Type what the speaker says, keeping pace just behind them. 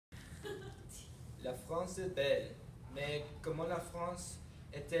La France est belle, mais comment la France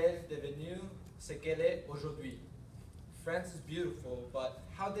est-elle devenue ce qu'elle est aujourd'hui? France is beautiful, but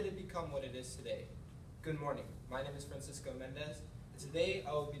how did it become what it is today? Good morning, my name is Francisco Mendez, and today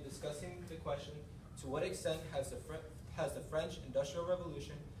I will be discussing the question, to what extent has the French Industrial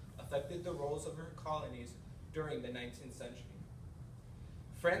Revolution affected the roles of her colonies during the 19th century?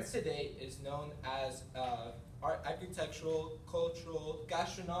 France today is known as architectural, cultural,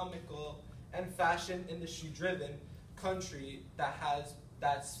 gastronomical, and fashion industry-driven country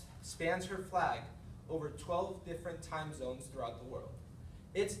that spans her flag over 12 different time zones throughout the world.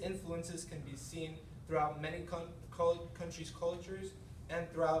 Its influences can be seen throughout many countries' cultures and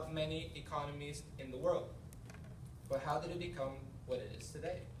throughout many economies in the world. But how did it become what it is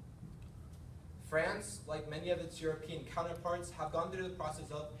today? France, like many of its European counterparts, have gone through the process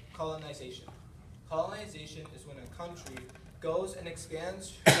of colonization. Colonization is when a country goes and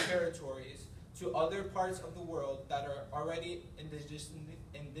expands territories to other parts of the world that are already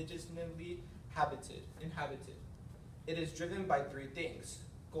indigenously inhabited. It is driven by three things: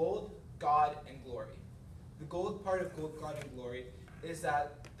 gold, God, and glory. The gold part of gold, God, and glory is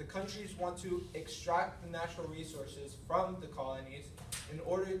that the countries want to extract the natural resources from the colonies in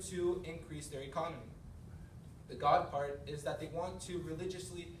order to increase their economy. The God part is that they want to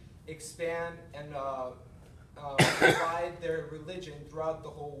religiously expand and provide their religion throughout the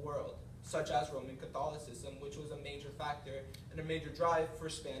whole world, such as Roman Catholicism, which was a major factor and a major drive for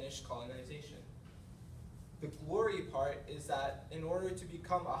Spanish colonization. The glory part is that in order to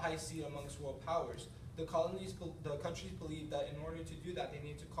become a high seat amongst world powers, the countries believe that in order to do that, they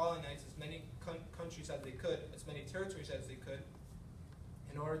need to colonize as many countries as they could, as many territories as they could,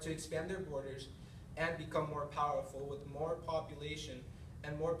 in order to expand their borders and become more powerful with more population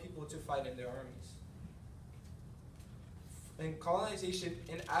and more people to fight in their armies. And colonization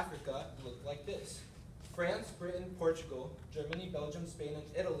in Africa looked like this. France, Britain, Portugal, Germany, Belgium, Spain, and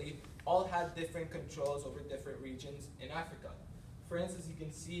Italy all had different controls over different regions in Africa. France, as you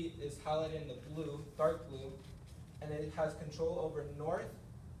can see, is highlighted in the blue, dark blue, and it has control over North,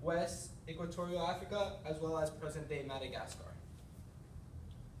 West, Equatorial Africa, as well as present-day Madagascar.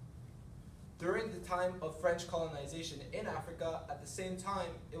 During the time of French colonization in Africa, at the same time,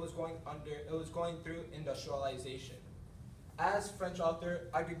 it was going through industrialization. As French author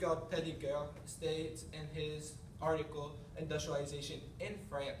Agrégor Pédiguer states in his article, Industrialization in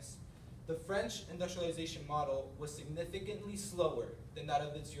France, the French industrialization model was significantly slower than that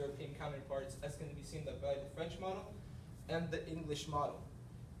of its European counterparts, as can be seen by the French model and the English model.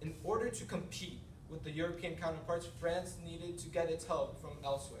 In order to compete with the European counterparts, France needed to get its help from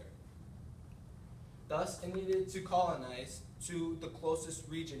elsewhere. Thus, it needed to colonize to the closest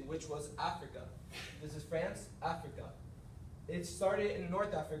region, which was Africa. This is France, Africa. It started in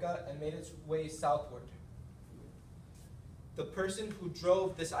North Africa and made its way southward. The person who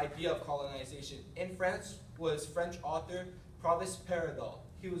drove this idea of colonization in France was French author Provis Paradol.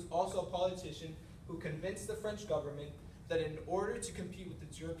 He was also a politician who convinced the French government that in order to compete with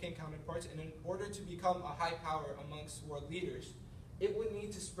its European counterparts and in order to become a high power amongst world leaders, it would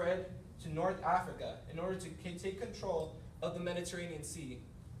need to spread to North Africa in order to take control of the Mediterranean Sea.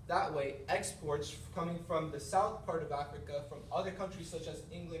 That way, exports coming from the south part of Africa, from other countries such as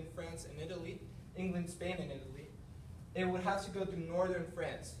England, France, and Italy, England, Spain, and Italy, it would have to go through northern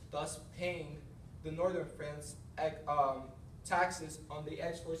France, thus paying the northern France taxes on the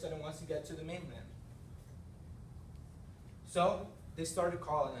exports that it wants to get to the mainland. So, they started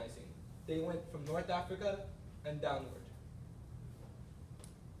colonizing. They went from North Africa and downward.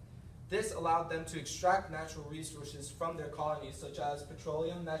 This allowed them to extract natural resources from their colonies, such as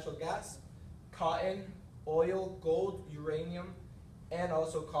petroleum, natural gas, cotton, oil, gold, uranium, and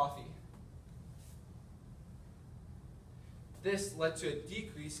also coffee. This led to a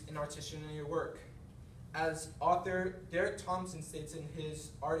decrease in artisanal work. As author Derek Thompson states in his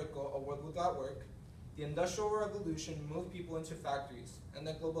article, A World Without Work, the Industrial Revolution moved people into factories, and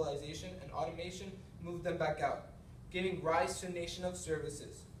then globalization and automation moved them back out, giving rise to a nation of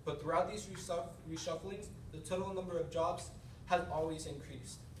services. But throughout these reshufflings, the total number of jobs has always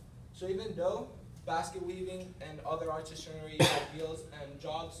increased. So even though basket weaving and other artisanry ideals and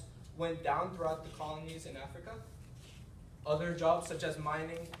jobs went down throughout the colonies in Africa, other jobs such as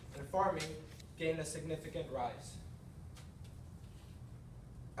mining and farming gained a significant rise.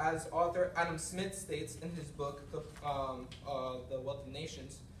 As author Adam Smith states in his book, The Wealth of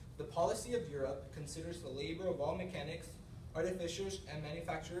Nations, the policy of Europe considers the labor of all mechanics, artificers, and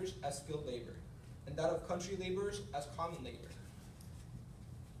manufacturers as skilled labor, and that of country laborers as common labor.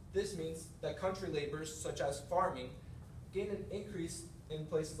 This means that country laborers, such as farming, gain an increase in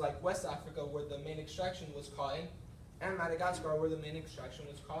places like West Africa, where the main extraction was cotton, and Madagascar, where the main extraction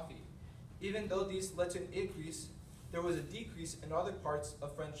was coffee. Even though these led to an increase, there was a decrease in other parts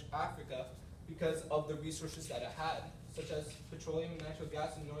of French Africa because of the resources that it had, such as petroleum and natural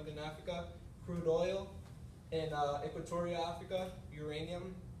gas in northern Africa, crude oil in Equatorial Africa,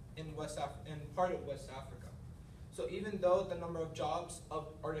 uranium in part of West Africa. So even though the number of jobs of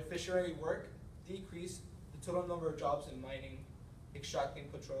artificial work decreased, the total number of jobs in mining, extracting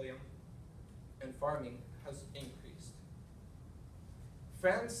petroleum, and farming has increased.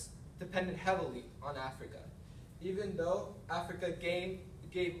 France depended heavily on Africa, even though Africa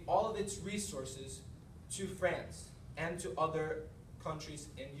gave all of its resources to France and to other countries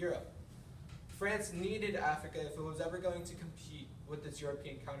in Europe. France needed Africa if it was ever going to compete with its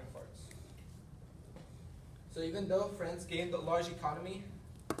European counterparts. So even though France gained a large economy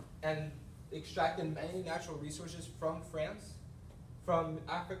and extracted many natural resources from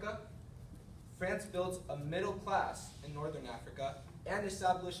Africa, France built a middle class in northern Africa and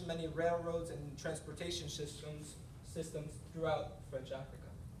established many railroads and transportation systems throughout French Africa.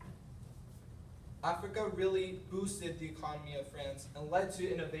 Africa really boosted the economy of France and led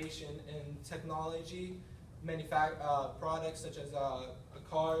to innovation in technology, products such as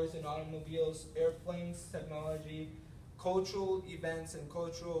cars and automobiles, airplanes, technology, cultural events and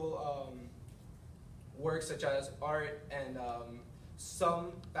cultural works such as art and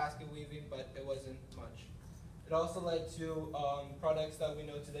some basket weaving, but it wasn't much. It also led to products that we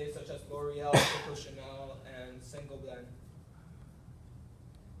know today such as L'Oreal, Coco Chanel, and Saint-Gobain.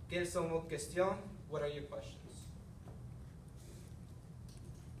 Quelles sont vos questions? What are your questions?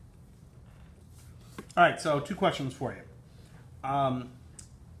 All right, so 2 questions for you.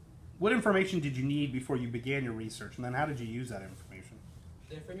 What information did you need before you began your research, and then how did you use that information?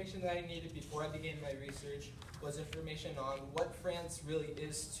 The information that I needed before I began my research was information on what France really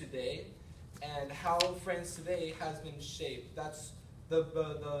is today and how France today has been shaped. That's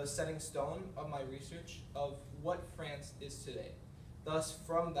the setting stone of my research of what France is today. Thus,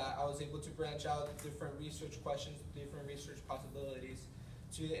 from that, I was able to branch out different research questions, different research possibilities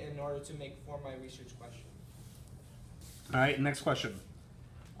in order to form my research question. All right, next question.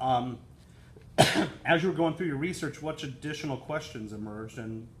 As you were going through your research, what additional questions emerged,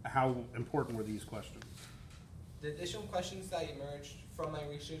 and how important were these questions? The additional questions that emerged from my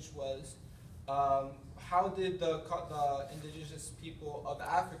research was, how did the indigenous people of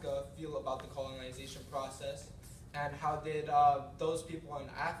Africa feel about the colonization process, and how did those people in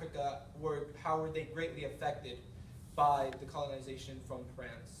Africa, how were they greatly affected by the colonization from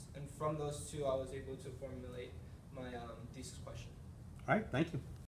France? And from those two, I was able to formulate my thesis question. All right, thank you.